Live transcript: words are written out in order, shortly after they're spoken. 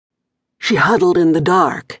She huddled in the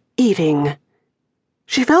dark, eating.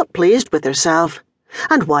 She felt pleased with herself,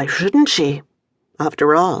 and why shouldn't she?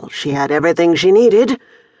 After all, she had everything she needed,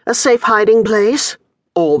 a safe hiding place,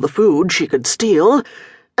 all the food she could steal,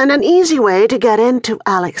 and an easy way to get into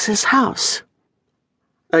Alex's house.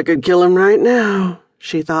 I could kill him right now,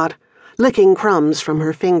 she thought, licking crumbs from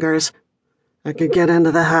her fingers. I could get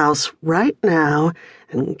into the house right now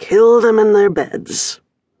and kill them in their beds.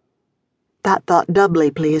 That thought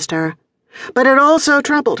doubly pleased her, but it also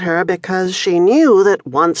troubled her because she knew that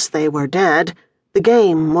once they were dead, the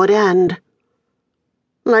game would end.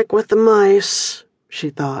 Like with the mice, she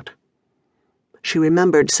thought. She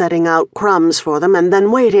remembered setting out crumbs for them and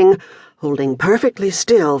then waiting, holding perfectly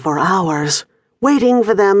still for hours, waiting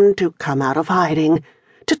for them to come out of hiding,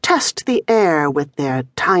 to test the air with their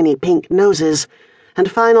tiny pink noses, and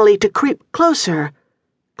finally to creep closer,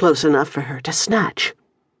 close enough for her to snatch.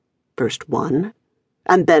 First one,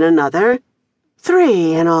 and then another,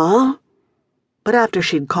 3 in all. But after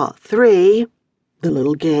she'd caught 3, the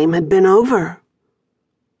little game had been over.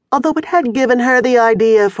 Although it had given her the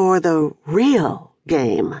idea for the real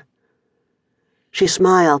game. She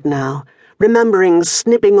smiled now, remembering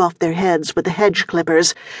snipping off their heads with the hedge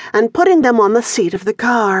clippers and putting them on the seat of the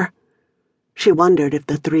car. She wondered if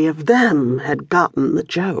the 3 of them had gotten the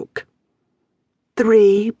joke.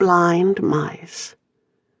 3 blind mice.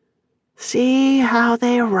 See how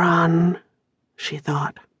they run, she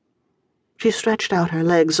thought. She stretched out her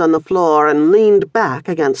legs on the floor and leaned back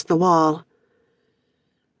against the wall.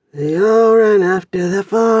 They all ran after the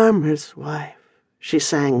farmer's wife, she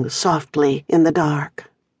sang softly in the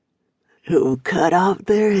dark, who cut off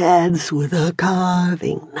their heads with a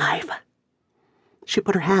carving knife. She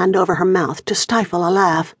put her hand over her mouth to stifle a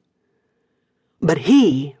laugh. But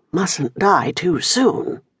he mustn't die too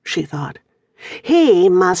soon, she thought. He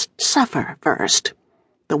must suffer first,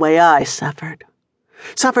 the way I suffered.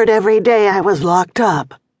 Suffered every day I was locked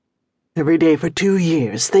up. Every day for 2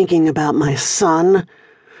 years thinking about my son.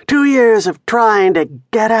 2 years of trying to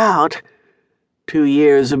get out. 2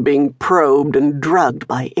 years of being probed and drugged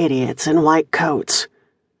by idiots in white coats.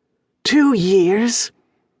 2 years?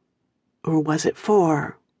 Or was it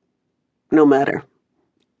 4? No matter.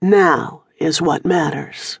 Now is what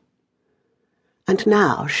matters. And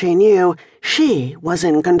now she knew she was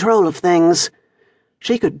in control of things.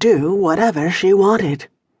 She could do whatever she wanted.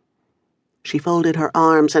 She folded her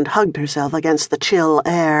arms and hugged herself against the chill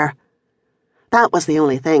air. That was the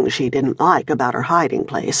only thing she didn't like about her hiding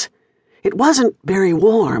place. It wasn't very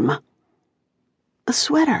warm. A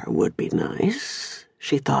sweater would be nice,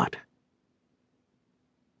 she thought.